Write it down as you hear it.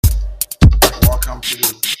welcome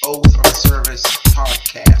to the Oath of Service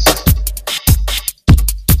podcast.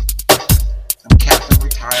 I'm Captain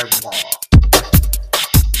Retired Law,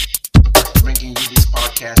 bringing you this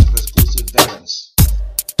podcast for exclusive veterans.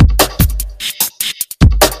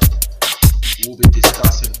 We'll be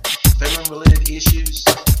discussing veteran-related issues,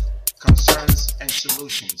 concerns, and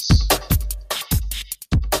solutions.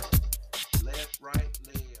 Left, right,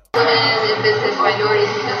 left. Women in business, minorities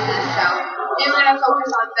in business. So today we're going to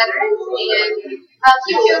focus on veterans and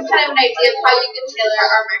give you kind of an idea of how you can tailor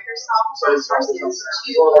our Microsoft resources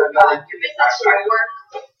to your business, your work,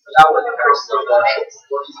 your personal lives.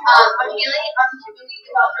 I'm Haley. I'm a community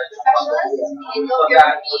development specialist, and you'll hear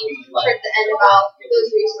from me at the end about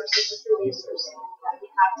those resources, the resources that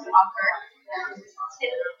we have to offer.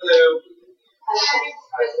 Hello.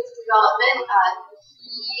 Business development.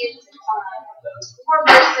 More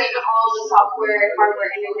versed in all the software and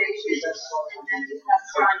hardware integrations, and then just has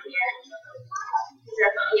on here. He's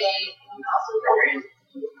our PA and also veteran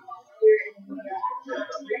here in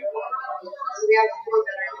so we have 4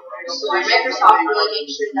 veterans. So our Microsoft really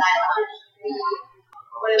makes sure that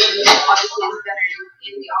one of them obviously is veteran,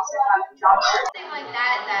 and we also have job something like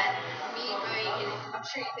that me going, and I'm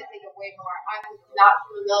sure you could think of way more. I'm not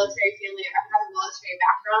from a military family, or I have a military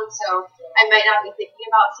background, so I might not be thinking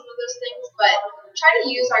about some of those things, but try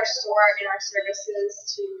to use our store and our services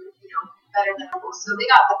to, better them. So they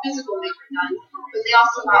got the physical labor done, but they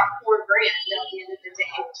also got 4 grand at the end of the day,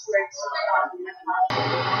 where it's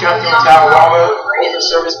Captain Talawama, Oath of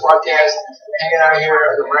Service podcast, hanging out here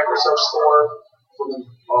at the Microsoft store for the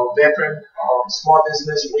Veteran Small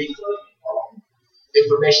Business Week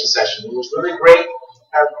information session. It was really great.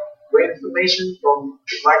 Have great information from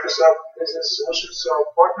the Microsoft Business Solutions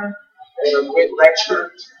partner, and a great lecture.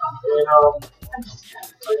 And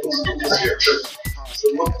so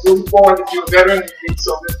looking forward, if you're a veteran and need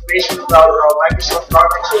some information about Microsoft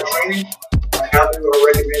products or training, I highly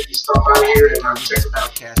recommend you stop out here and check the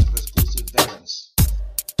podcast for exclusive veterans.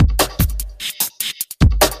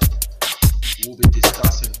 We'll be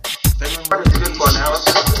discussing veteran good for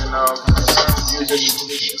analysis and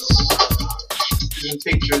using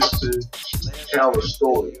pictures to tell a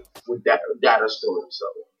story with data story. So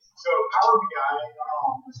Power BI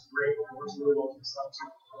is great. It works really well with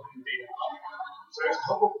substitute data. So there's a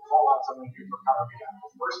couple of call-outs I'm going to do for Power BI.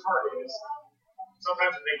 The first part is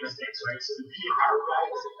sometimes we make mistakes, right? So the beauty of Power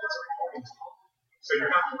BI is it's a reporting tool. So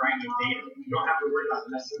you're not writing data. You don't have to worry about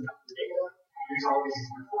messing up the data. There's always this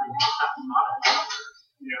reporting. You just have to modify it.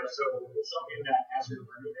 So it's something that as you're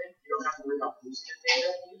learning it, you don't have to worry about losing your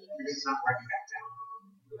data because it's not writing back down.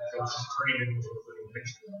 So it's just turning it into a living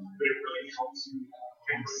picture. But it really helps you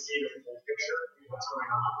kind of see the full picture of what's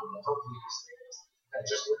going on and help you use things that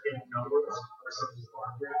just looking at numbers or something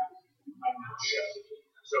bar graph might not show.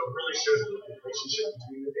 So it really shows the relationship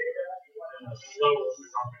between the data and the flow of the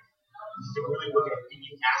company. So really look at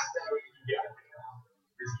any aspect you can get out of data.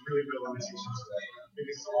 There's really no limitations to that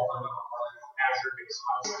because it's all on Azure-based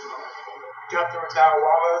content. Captain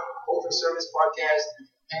Talawama, Oath of Service podcast,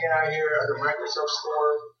 hanging out here at the Microsoft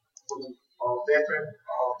store for the Veteran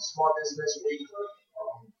Small Business Week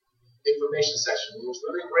information session. It was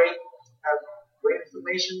really great. Have great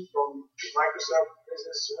information from the Microsoft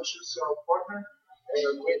Business Solutions partner, and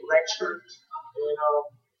a great lecture. And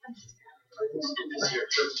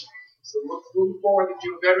so looking forward, if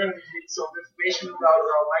you're a veteran and need some information about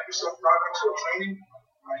Microsoft products or training,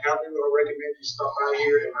 I highly recommend you stop out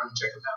here and check them out.